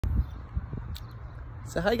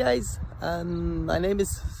So hi guys, my name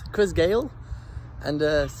is Chris Gale,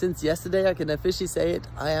 and since yesterday I can officially say it,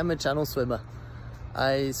 I am a channel swimmer.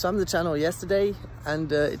 I swam the channel yesterday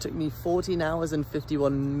and it took me 14 hours and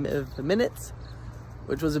 51 minutes,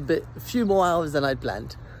 which was a few more hours than I'd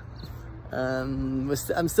planned. I'm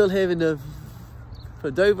still here in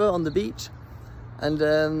Dover on the beach,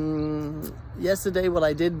 and yesterday what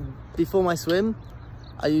I did before my swim,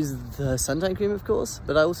 I used the suntan cream of course,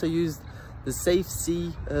 but I also used the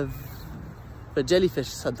SafeSea the jellyfish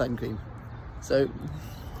suntan cream. So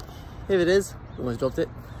here it is, almost dropped it.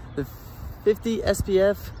 The 50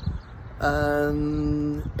 SPF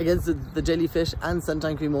against the jellyfish and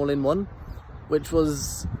suntan cream all in one, which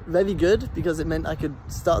was very good because it meant I could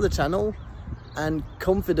start the channel and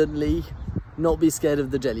confidently not be scared of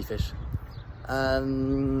the jellyfish.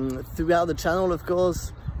 Throughout the channel, of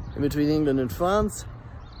course, in between England and France,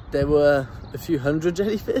 there were a few hundred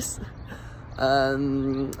jellyfish.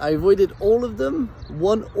 I avoided all of them.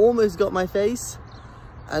 One almost got my face,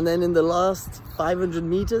 and then in the last 500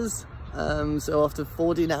 meters, so after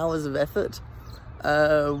 14 hours of effort,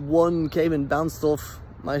 one came and bounced off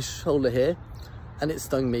my shoulder here, and it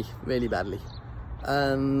stung me really badly.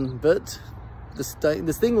 But the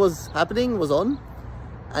sting was on,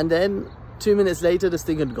 and then 2 minutes later the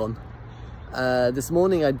sting had gone. This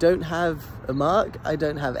morning I don't have a mark, I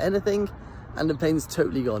don't have anything, and the pain's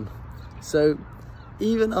totally gone. So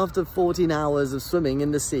even after 14 hours of swimming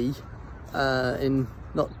in the sea, in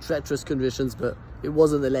not treacherous conditions, but it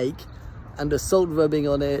wasn't the lake, and the salt rubbing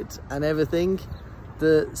on it and everything,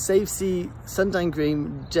 the SafeSea suntan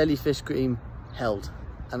cream jellyfish cream held.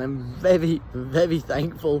 And I'm very, very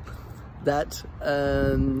thankful that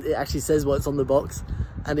it actually says what's on the box,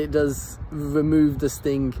 and it does remove the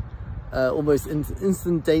sting almost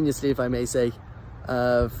instantaneously, if I may say,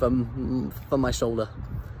 from my shoulder.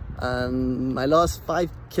 My last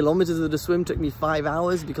 5 kilometers of the swim took me 5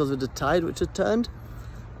 hours because of the tide which had turned.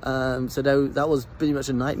 So that was pretty much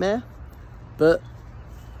a nightmare, but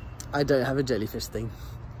I don't have a jellyfish sting.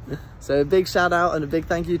 So a big shout out and a big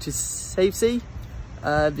thank you to SafeSea,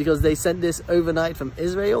 because they sent this overnight from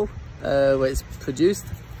Israel, where it's produced.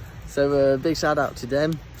 So a big shout out to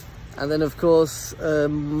them. And then of course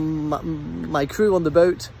my crew on the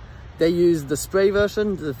boat, they used the spray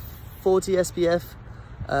version, the 40 SPF.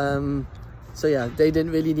 So yeah, they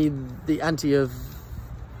didn't really need the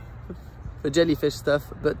the jellyfish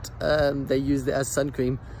stuff, but they used it as sun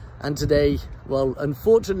cream. And today, well,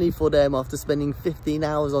 unfortunately for them, after spending 15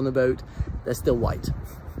 hours on the boat, they're still white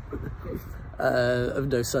of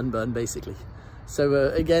no sunburn basically.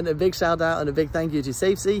 So again, a big shout out and a big thank you to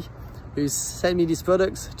SafeSea, who sent me these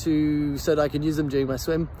products so that I could use them during my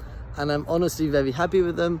swim, and I'm honestly very happy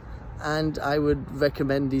with them. And I would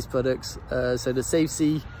recommend these products. So the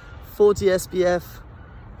SafeSea 40 SPF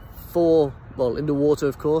well, in the water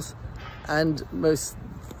of course, and what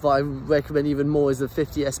I recommend even more is the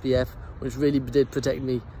 50 SPF, which really did protect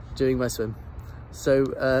me during my swim. So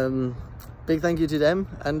big thank you to them,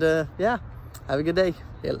 and yeah, have a good day.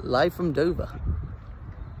 Live from Dover.